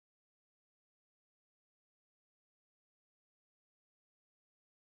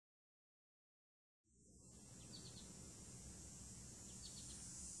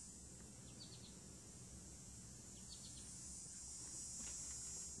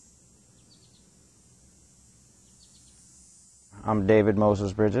I'm David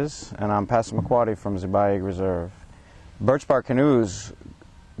Moses Bridges, and I'm Passamaquoddy from Zibayig Reserve. Birchbark canoes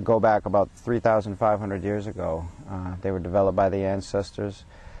go back about 3,500 years ago. They were developed by the ancestors,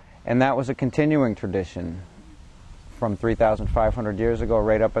 and that was a continuing tradition from 3,500 years ago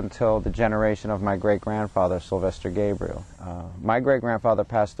right up until the generation of my great-grandfather, Sylvester Gabriel. My great-grandfather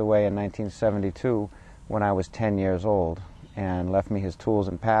passed away in 1972 when I was 10 years old and left me his tools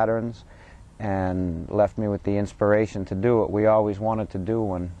and patterns and left me with the inspiration to do what we always wanted to do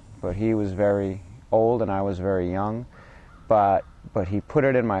one. But he was very old and I was very young, but he put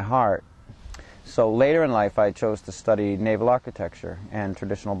it in my heart. So later in life I chose to study naval architecture and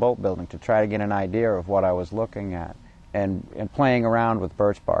traditional boat building to try to get an idea of what I was looking at, and playing around with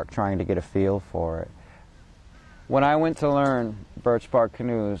birchbark, trying to get a feel for it. When I went to learn birchbark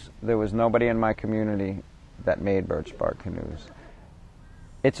canoes, there was nobody in my community that made birchbark canoes.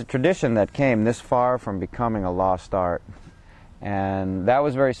 It's a tradition that came this far from becoming a lost art, and that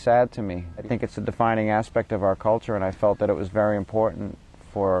was very sad to me. I think it's a defining aspect of our culture, and I felt that it was very important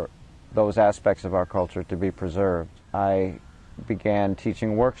for those aspects of our culture to be preserved. I began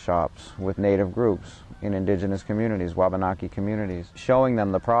teaching workshops with native groups in indigenous communities, Wabanaki communities, showing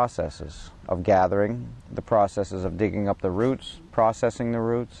them the processes of gathering, the processes of digging up the roots, processing the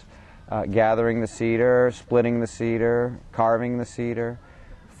roots, gathering the cedar, splitting the cedar, carving the cedar,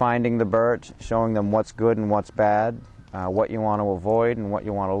 finding the birch, showing them what's good and what's bad, what you want to avoid and what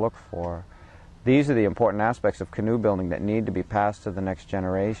you want to look for. These are the important aspects of canoe building that need to be passed to the next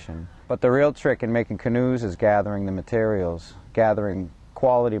generation. But the real trick in making canoes is gathering the materials, gathering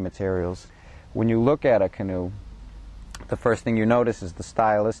quality materials. When you look at a canoe, the first thing you notice is the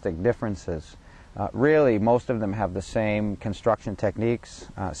stylistic differences. Really, most of them have the same construction techniques: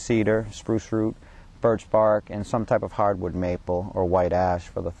 cedar, spruce root, birch bark, and some type of hardwood maple or white ash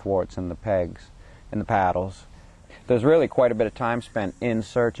for the thwarts and the pegs and the paddles. There's really quite a bit of time spent in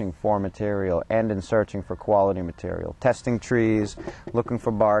searching for material and in searching for quality material, testing trees, looking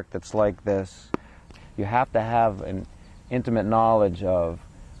for bark that's like this. You have to have an intimate knowledge of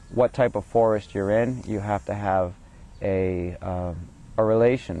what type of forest you're in. You have to have a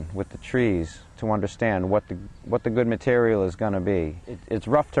relation with the trees to understand what the good material is going to be. It's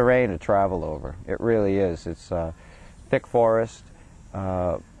rough terrain to travel over. It really is. It's thick forest,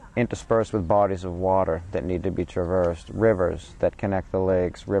 interspersed with bodies of water that need to be traversed, rivers that connect the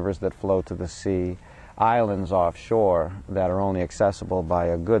lakes, rivers that flow to the sea, islands offshore that are only accessible by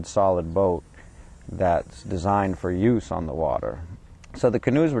a good solid boat that's designed for use on the water. So the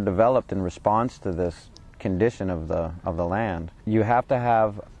canoes were developed in response to this condition of the land. You have to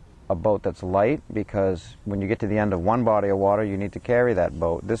have a boat that's light, because when you get to the end of one body of water you need to carry that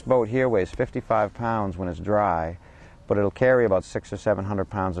boat. This boat here weighs 55 pounds when it's dry, but it'll carry about 600 or 700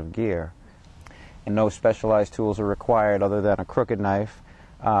 pounds of gear. And no specialized tools are required other than a crooked knife,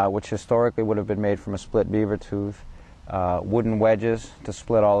 which historically would have been made from a split beaver tooth, wooden wedges to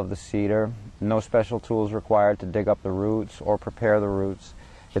split all of the cedar, no special tools required to dig up the roots or prepare the roots.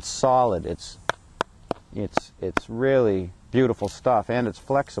 It's solid, it's really beautiful stuff, and it's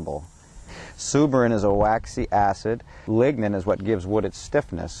flexible. Suberin is a waxy acid. Lignin is what gives wood its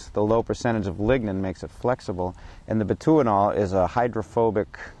stiffness. The low percentage of lignin makes it flexible, and the bituinol is a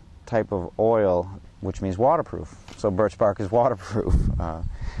hydrophobic type of oil, which means waterproof. So birch bark is waterproof.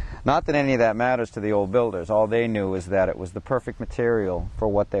 Not that any of that matters to the old builders. All they knew is that it was the perfect material for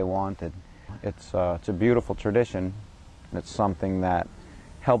what they wanted. It's a beautiful tradition. It's something that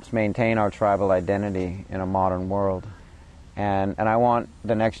helps maintain our tribal identity in a modern world. And I want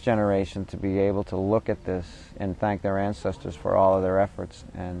the next generation to be able to look at this and thank their ancestors for all of their efforts.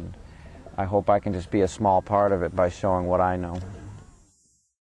 And I hope I can just be a small part of it by showing what I know.